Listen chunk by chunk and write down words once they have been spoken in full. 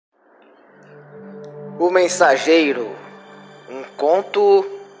O Mensageiro, um conto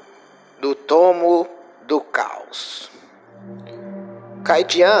do Tomo do Caos.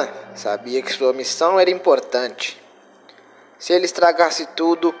 Kaijian sabia que sua missão era importante. Se ele estragasse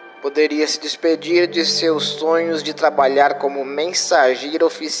tudo, poderia se despedir de seus sonhos de trabalhar como mensageiro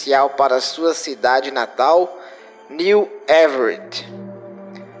oficial para sua cidade natal, New Everett.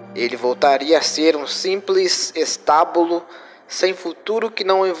 Ele voltaria a ser um simples estábulo sem futuro que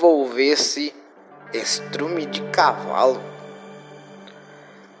não envolvesse estrume de cavalo.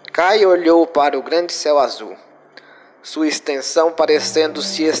 Kai olhou para o grande céu azul, sua extensão parecendo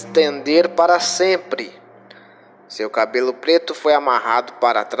se estender para sempre. Seu cabelo preto foi amarrado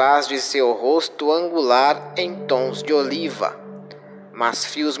para trás de seu rosto angular em tons de oliva, mas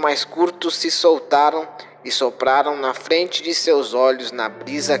fios mais curtos se soltaram e sopraram na frente de seus olhos na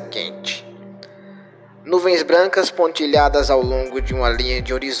brisa quente. Nuvens brancas pontilhadas ao longo de uma linha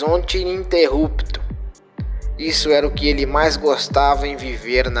de horizonte ininterrupto. Isso era o que ele mais gostava em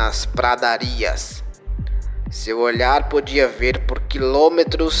viver nas pradarias. Seu olhar podia ver por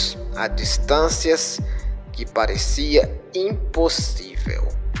quilômetros a distâncias que parecia impossível.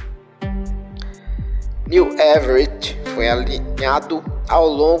 New Everett foi alinhado ao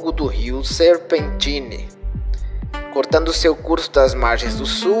longo do rio Serpentine, cortando seu curso das margens do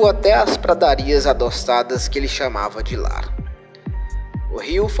sul até as pradarias adoçadas que ele chamava de lar. O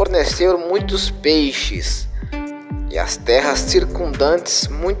rio forneceu muitos peixes e as terras circundantes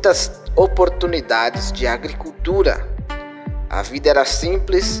muitas oportunidades de agricultura. A vida era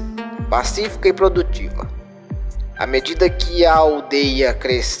simples, pacífica e produtiva. À medida que a aldeia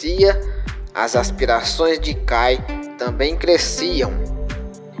crescia, as aspirações de Kai também cresciam.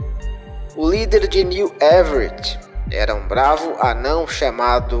 O líder de New Everett era um bravo anão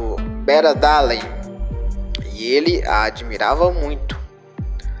chamado Beradalen, e ele a admirava muito.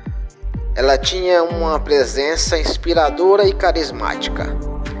 Ela tinha uma presença inspiradora e carismática,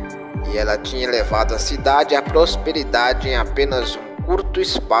 e ela tinha levado a cidade à prosperidade em apenas um curto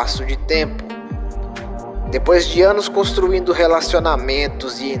espaço de tempo. Depois de anos construindo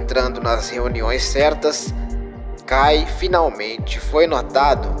relacionamentos e entrando nas reuniões certas, Kai finalmente foi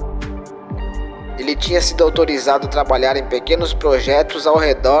notado. Ele tinha sido autorizado a trabalhar em pequenos projetos ao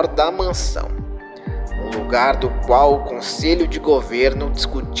redor da mansão, um lugar do qual o conselho de governo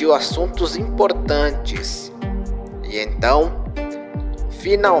discutiu assuntos importantes. E então,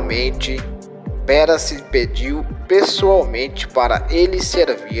 finalmente, Pera se pediu pessoalmente para ele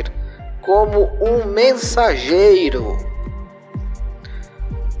servir como um mensageiro.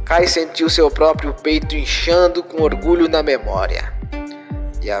 Kai sentiu seu próprio peito inchando com orgulho na memória.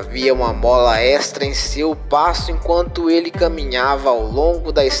 E havia uma mola extra em seu passo enquanto ele caminhava ao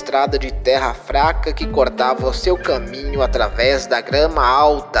longo da estrada de terra fraca que cortava o seu caminho através da grama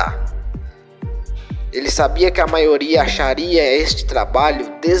alta. Ele sabia que a maioria acharia este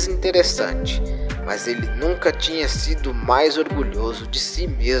trabalho desinteressante, mas ele nunca tinha sido mais orgulhoso de si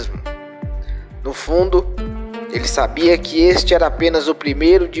mesmo. No fundo, ele sabia que este era apenas o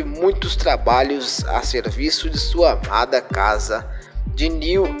primeiro de muitos trabalhos a serviço de sua amada casa de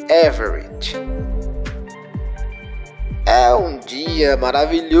New Everett. É um dia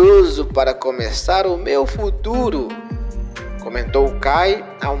maravilhoso para começar o meu futuro, comentou Kai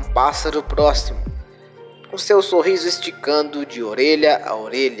a um pássaro próximo, com seu sorriso esticando de orelha a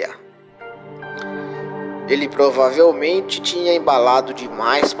orelha. Ele provavelmente tinha embalado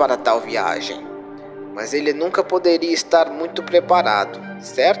demais para tal viagem, mas ele nunca poderia estar muito preparado,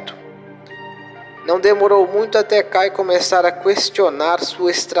 certo? Não demorou muito até Kai começar a questionar sua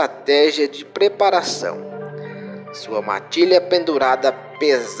estratégia de preparação. Sua matilha pendurada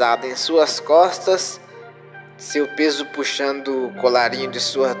pesada em suas costas, seu peso puxando o colarinho de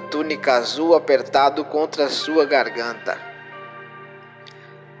sua túnica azul apertado contra sua garganta.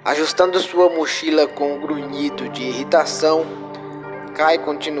 Ajustando sua mochila com um grunhido de irritação, Kai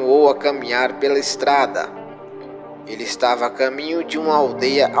continuou a caminhar pela estrada. Ele estava a caminho de uma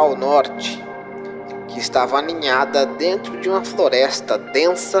aldeia ao norte, que estava aninhada dentro de uma floresta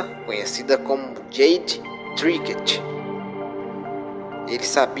densa conhecida como Jade Thicket. Ele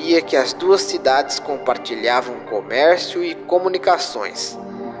sabia que as duas cidades compartilhavam comércio e comunicações,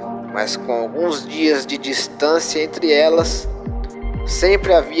 mas com alguns dias de distância entre elas,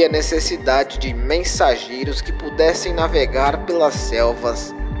 sempre havia necessidade de mensageiros que pudessem navegar pelas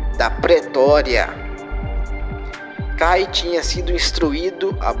selvas da Pretória. Kai tinha sido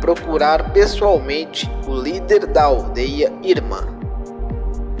instruído a procurar pessoalmente o líder da aldeia irmã.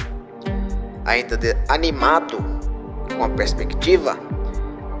 Ainda animado com a perspectiva,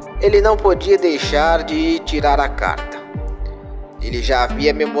 ele não podia deixar de tirar a carta. Ele já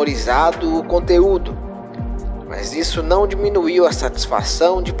havia memorizado o conteúdo mas isso não diminuiu a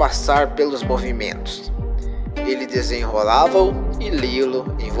satisfação de passar pelos movimentos. Ele desenrolava-o e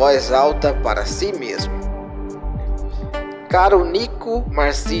lia-lo em voz alta para si mesmo. Caro Nico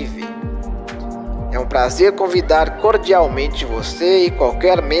Marcive, é um prazer convidar cordialmente você e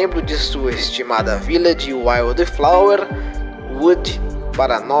qualquer membro de sua estimada vila de Wildflower Wood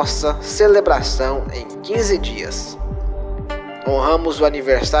para nossa celebração em 15 dias. Honramos o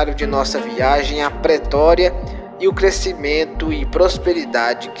aniversário de nossa viagem à Pretória e o crescimento e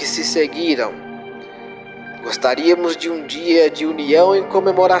prosperidade que se seguiram. Gostaríamos de um dia de união e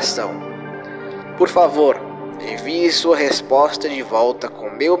comemoração. Por favor, envie sua resposta de volta com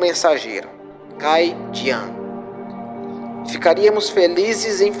meu mensageiro, Kai Jian. Ficaríamos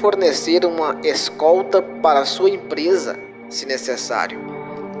felizes em fornecer uma escolta para sua empresa, se necessário,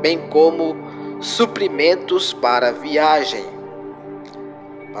 bem como suprimentos para a viagem,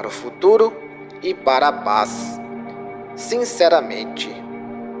 para o futuro e para a paz. Sinceramente,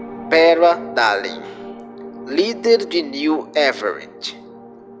 Pera Darling, líder de New Everett.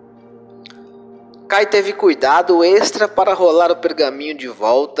 Kai teve cuidado extra para rolar o pergaminho de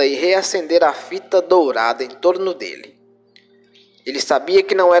volta e reacender a fita dourada em torno dele. Ele sabia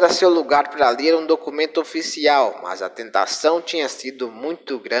que não era seu lugar para ler um documento oficial, mas a tentação tinha sido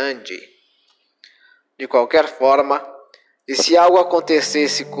muito grande. De qualquer forma, e se algo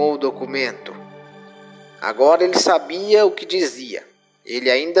acontecesse com o documento? Agora ele sabia o que dizia.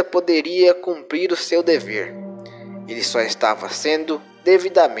 Ele ainda poderia cumprir o seu dever. Ele só estava sendo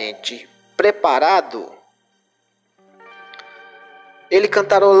devidamente preparado. Ele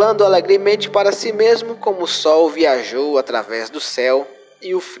cantarolando alegremente para si mesmo como o sol viajou através do céu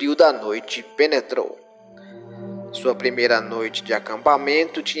e o frio da noite penetrou. Sua primeira noite de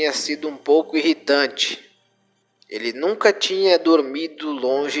acampamento tinha sido um pouco irritante. Ele nunca tinha dormido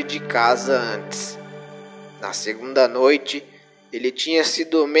longe de casa antes. Na segunda noite, ele tinha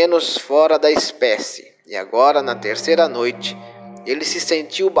sido menos fora da espécie. E agora, na terceira noite, ele se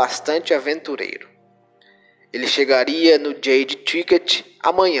sentiu bastante aventureiro. Ele chegaria no Jade Ticket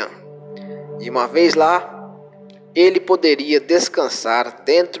amanhã, e uma vez lá, ele poderia descansar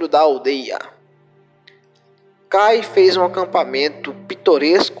dentro da aldeia. Kai fez um acampamento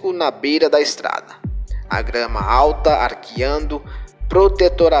pitoresco na beira da estrada, a grama alta arqueando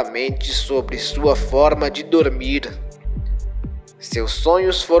protetoramente sobre sua forma de dormir. Seus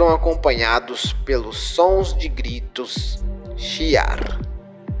sonhos foram acompanhados pelos sons de gritos chiar.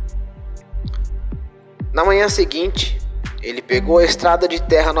 Na manhã seguinte, ele pegou a estrada de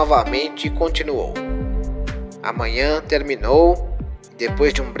terra novamente e continuou. A manhã terminou e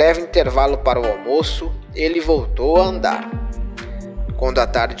depois de um breve intervalo para o almoço, ele voltou a andar. Quando a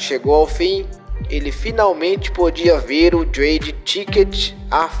tarde chegou ao fim, ele finalmente podia ver o Jade Ticket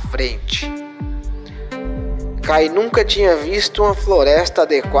à frente. Kai nunca tinha visto uma floresta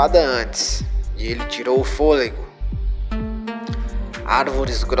adequada antes, e ele tirou o fôlego.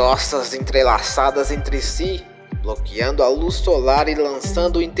 Árvores grossas entrelaçadas entre si, bloqueando a luz solar e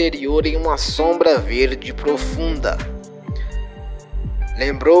lançando o interior em uma sombra verde profunda.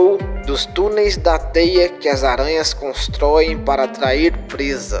 Lembrou dos túneis da teia que as aranhas constroem para atrair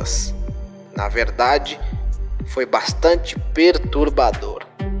presas. Na verdade, foi bastante perturbador.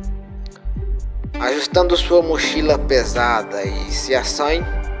 Ajustando sua mochila pesada e se assim,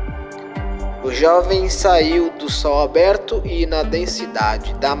 o jovem saiu do sol aberto e na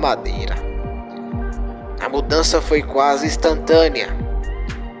densidade da madeira. A mudança foi quase instantânea.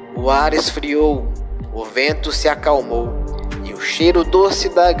 O ar esfriou, o vento se acalmou e o cheiro doce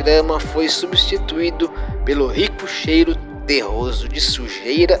da grama foi substituído pelo rico cheiro terroso de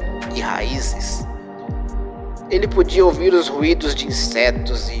sujeira e raízes. Ele podia ouvir os ruídos de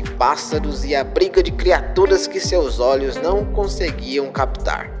insetos e pássaros e a briga de criaturas que seus olhos não conseguiam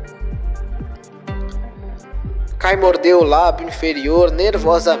captar. Kai mordeu o lábio inferior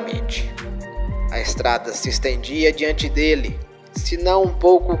nervosamente. A estrada se estendia diante dele, se não um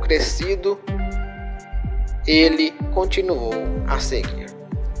pouco crescido. Ele continuou a seguir.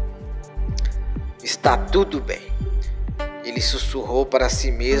 Está tudo bem. Ele sussurrou para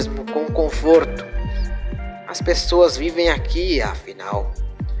si mesmo com conforto. As pessoas vivem aqui, afinal.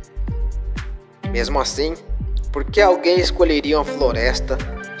 Mesmo assim, por que alguém escolheria uma floresta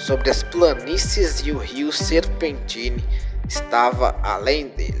sobre as planícies e o rio Serpentine estava além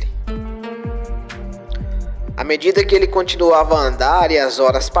dele? À medida que ele continuava a andar e as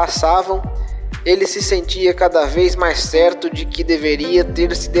horas passavam, ele se sentia cada vez mais certo de que deveria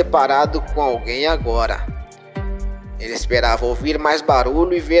ter se deparado com alguém agora. Ele esperava ouvir mais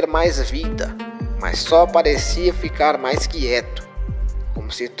barulho e ver mais vida, mas só parecia ficar mais quieto,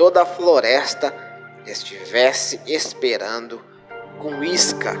 como se toda a floresta estivesse esperando com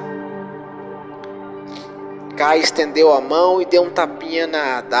isca. Kai estendeu a mão e deu um tapinha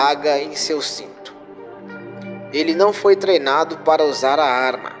na adaga em seu cinto. Ele não foi treinado para usar a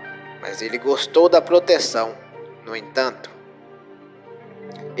arma, mas ele gostou da proteção. No entanto,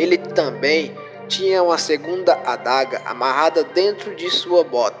 ele também tinha uma segunda adaga amarrada dentro de sua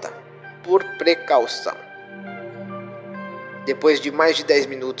bota, por precaução. Depois de mais de 10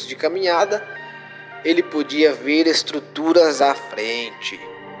 minutos de caminhada, ele podia ver estruturas à frente.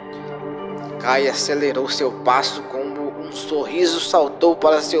 Kai acelerou seu passo como um sorriso saltou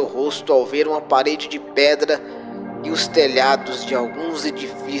para seu rosto ao ver uma parede de pedra e os telhados de alguns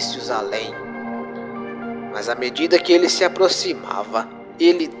edifícios além. Mas à medida que ele se aproximava,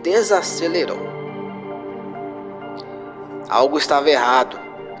 ele desacelerou. Algo estava errado.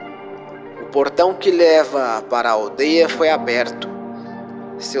 O portão que leva para a aldeia foi aberto.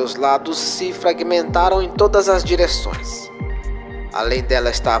 Seus lados se fragmentaram em todas as direções. Além dela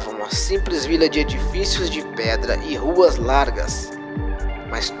estava uma simples vila de edifícios de pedra e ruas largas.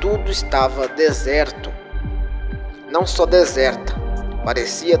 Mas tudo estava deserto. Não só deserta,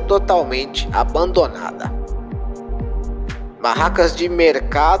 parecia totalmente abandonada. Barracas de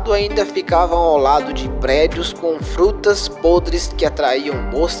mercado ainda ficavam ao lado de prédios com frutas podres que atraíam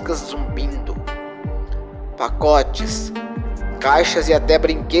moscas zumbindo. Pacotes, caixas e até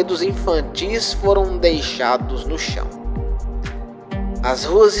brinquedos infantis foram deixados no chão. As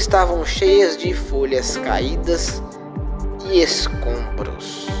ruas estavam cheias de folhas caídas e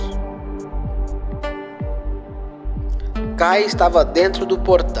escombros. Kai estava dentro do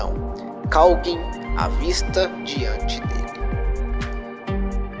portão, Calguin à vista diante dele.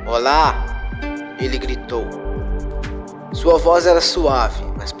 "Olá!" ele gritou. Sua voz era suave,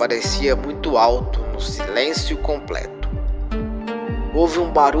 mas parecia muito alto no silêncio completo. Houve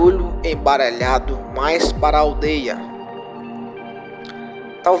um barulho embaralhado mais para a aldeia.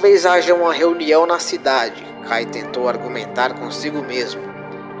 Talvez haja uma reunião na cidade, Kai tentou argumentar consigo mesmo.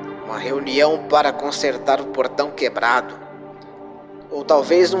 Uma reunião para consertar o portão quebrado. Ou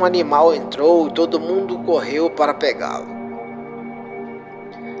talvez um animal entrou e todo mundo correu para pegá-lo.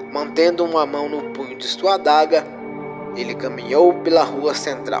 Mantendo uma mão no punho de sua adaga, ele caminhou pela rua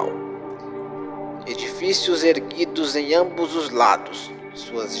central. Edifícios erguidos em ambos os lados,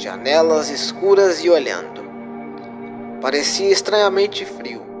 suas janelas escuras e olhando. Parecia estranhamente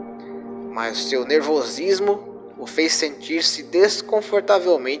frio, mas seu nervosismo o fez sentir-se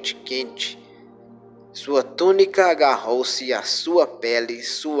desconfortavelmente quente. Sua túnica agarrou-se à sua pele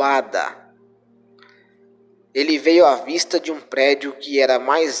suada. Ele veio à vista de um prédio que era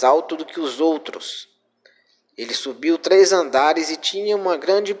mais alto do que os outros. Ele subiu 3 andares e tinha uma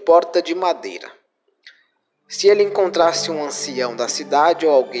grande porta de madeira. Se ele encontrasse um ancião da cidade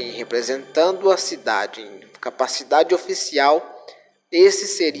ou alguém representando a cidade em capacidade oficial, esse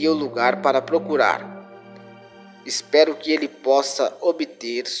seria o lugar para procurar. Espero que ele possa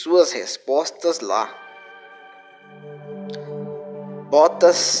obter suas respostas lá.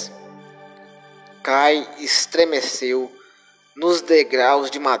 Botas. Kai estremeceu nos degraus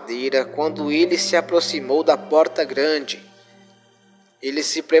de madeira quando ele se aproximou da porta grande. Ele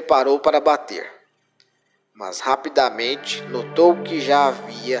se preparou para bater, mas rapidamente notou que já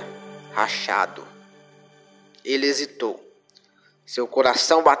havia rachado. Ele hesitou, seu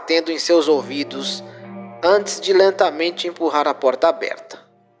coração batendo em seus ouvidos, antes de lentamente empurrar a porta aberta.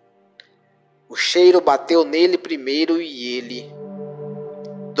 O cheiro bateu nele primeiro e ele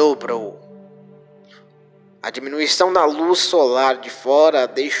dobrou. A diminuição da luz solar de fora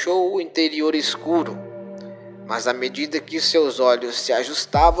deixou o interior escuro, mas à medida que seus olhos se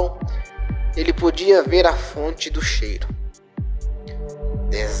ajustavam, ele podia ver a fonte do cheiro.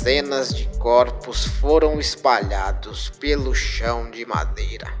 Dezenas de corpos foram espalhados pelo chão de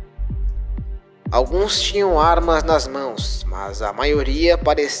madeira. Alguns tinham armas nas mãos, mas a maioria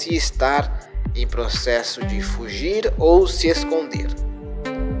parecia estar em processo de fugir ou se esconder.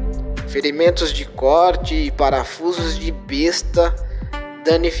 Ferimentos de corte e parafusos de besta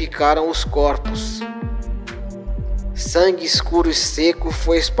danificaram os corpos. Sangue escuro e seco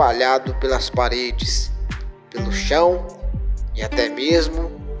foi espalhado pelas paredes, pelo chão e até mesmo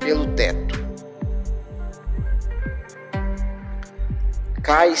pelo teto.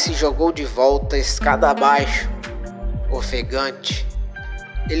 Kai se jogou de volta escada abaixo, ofegante.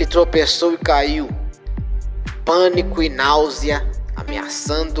 Ele tropeçou e caiu, pânico e náusea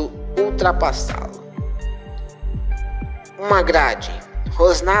ameaçando ultrapassá-lo. Uma grade,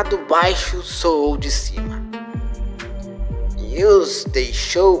 rosnado baixo, soou de cima. "E os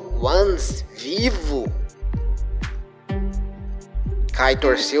deixou once vivo?" Kai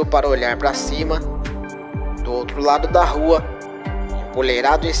torceu para olhar para cima, Do outro lado da rua,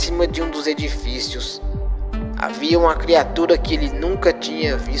 empoleirado em cima de um dos edifícios, havia uma criatura que ele nunca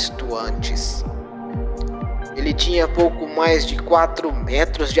tinha visto antes. Ele tinha pouco mais de 4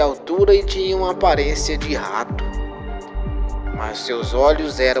 metros de altura e tinha uma aparência de rato. Mas seus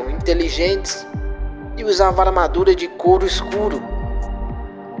olhos eram inteligentes e usava armadura de couro escuro.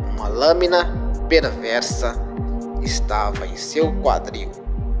 Uma lâmina perversa estava em seu quadril.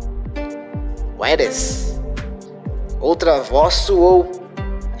 Ueres! Outra voz soou,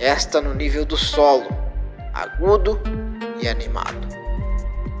 esta no nível do solo, agudo e animado.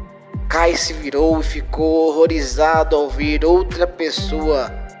 Kai se virou e ficou horrorizado ao ver outra pessoa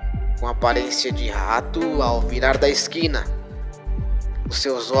com aparência de rato ao virar da esquina. Os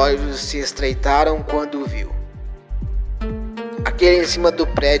seus olhos se estreitaram quando o viu. Aquele em cima do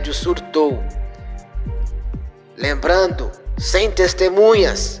prédio surtou. Lembrando, sem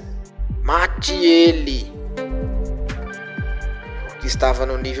testemunhas, mate ele. O que estava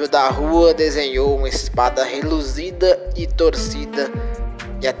no nível da rua desenhou uma espada reluzida e torcida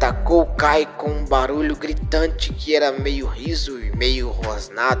e atacou Kai com um barulho gritante que era meio riso e meio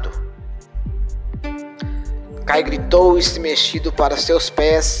rosnado. Kai gritou e se mexido para seus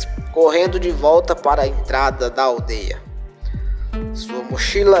pés, correndo de volta para a entrada da aldeia. Sua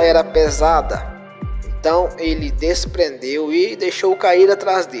mochila era pesada, então ele desprendeu e deixou cair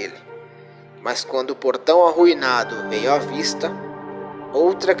atrás dele. Mas quando o portão arruinado veio à vista,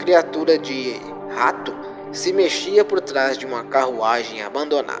 outra criatura de rato se mexia por trás de uma carruagem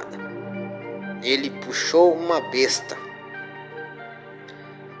abandonada. Ele puxou uma besta.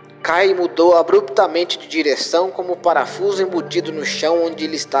 Kai mudou abruptamente de direção como o parafuso embutido no chão onde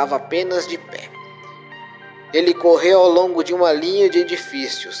ele estava apenas de pé. Ele correu ao longo de uma linha de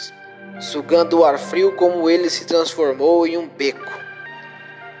edifícios, sugando o ar frio como ele se transformou em um beco.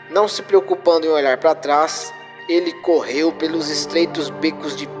 Não se preocupando em olhar para trás, ele correu pelos estreitos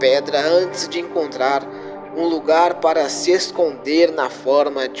becos de pedra antes de encontrar um lugar para se esconder na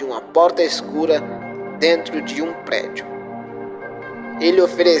forma de uma porta escura dentro de um prédio. Ele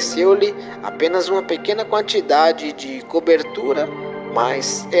ofereceu-lhe apenas uma pequena quantidade de cobertura,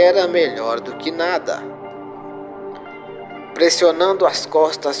 mas era melhor do que nada. Pressionando as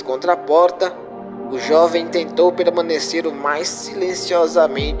costas contra a porta, o jovem tentou permanecer o mais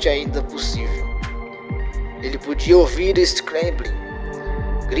silenciosamente ainda possível. Ele podia ouvir scrambling,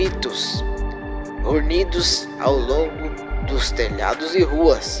 gritos, urnidos ao longo dos telhados e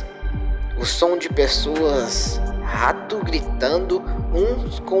ruas. O som de pessoas rato gritando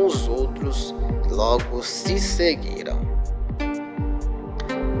uns com os outros logo se seguiram.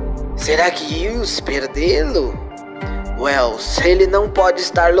 Será que iamos perdê-lo? Wells, ele não pode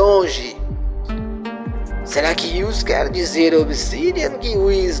estar longe. Será que Hughes quer dizer Obsidian que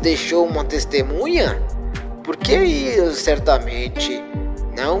Hughes deixou uma testemunha? Porque Hughes certamente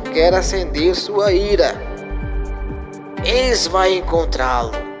não quer acender sua ira. Eles vai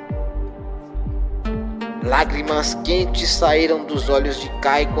encontrá-lo. Lágrimas quentes saíram dos olhos de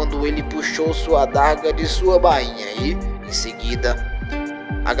Kai quando ele puxou sua adaga de sua bainha e, em seguida,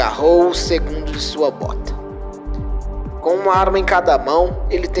 agarrou o segundo de sua bota. Com uma arma em cada mão,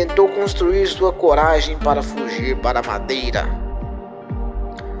 ele tentou construir sua coragem para fugir para a madeira.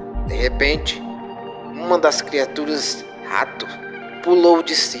 De repente, uma das criaturas rato pulou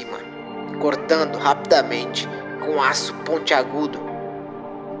de cima, cortando rapidamente com aço pontiagudo.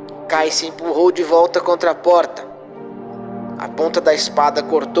 Kai se empurrou de volta contra a porta. A ponta da espada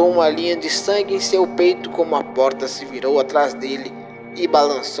cortou uma linha de sangue em seu peito como a porta se virou atrás dele e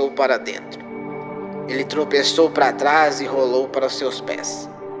balançou para dentro. Ele tropeçou para trás e rolou para os seus pés.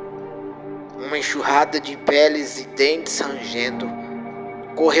 Uma enxurrada de peles e dentes rangendo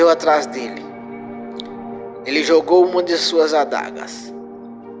correu atrás dele. Ele jogou uma de suas adagas.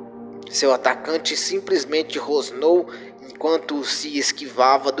 Seu atacante simplesmente rosnou enquanto se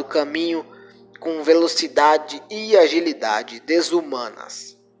esquivava do caminho com velocidade e agilidade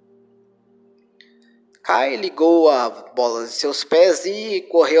desumanas. Kai ligou a bola de seus pés e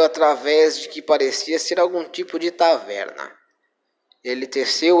correu através de que parecia ser algum tipo de taverna. Ele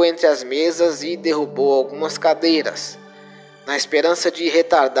teceu entre as mesas e derrubou algumas cadeiras, na esperança de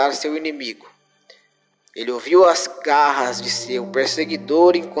retardar seu inimigo. Ele ouviu as garras de seu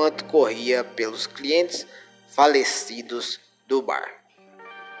perseguidor enquanto corria pelos clientes falecidos do bar.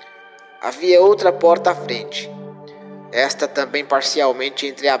 Havia outra porta à frente, esta também parcialmente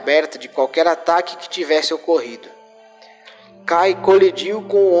entreaberta de qualquer ataque que tivesse ocorrido. Kai colidiu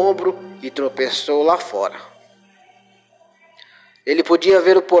com o ombro e tropeçou lá fora. Ele podia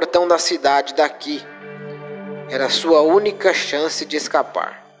ver o portão da cidade daqui. Era sua única chance de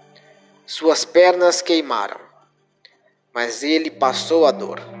escapar. Suas pernas queimaram, mas ele passou a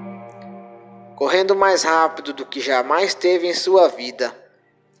dor. Correndo mais rápido do que jamais teve em sua vida,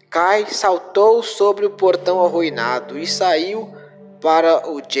 Kai saltou sobre o portão arruinado e saiu para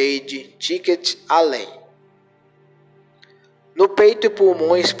o Jade Ticket além. No peito e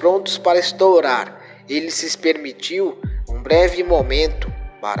pulmões prontos para estourar, ele se permitiu um breve momento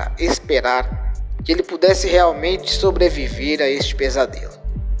para esperar que ele pudesse realmente sobreviver a este pesadelo.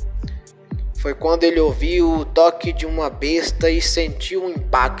 Foi quando ele ouviu o toque de uma besta e sentiu um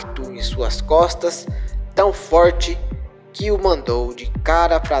impacto em suas costas tão forte que o mandou de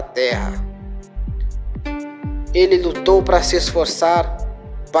cara para a terra. Ele lutou para se esforçar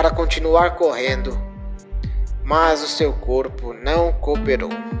para continuar correndo, mas o seu corpo não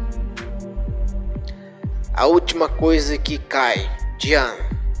cooperou. A última coisa que Kai Jian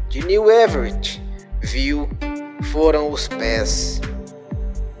de New Everett viu foram os pés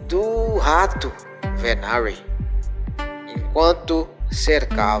do rato Venari, enquanto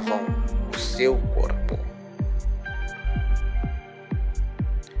cercavam o seu corpo.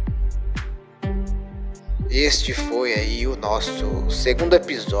 Este foi aí o nosso segundo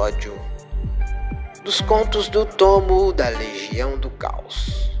episódio dos contos do Tomo da Legião do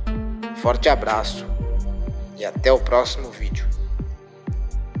Caos. Forte abraço e até o próximo vídeo.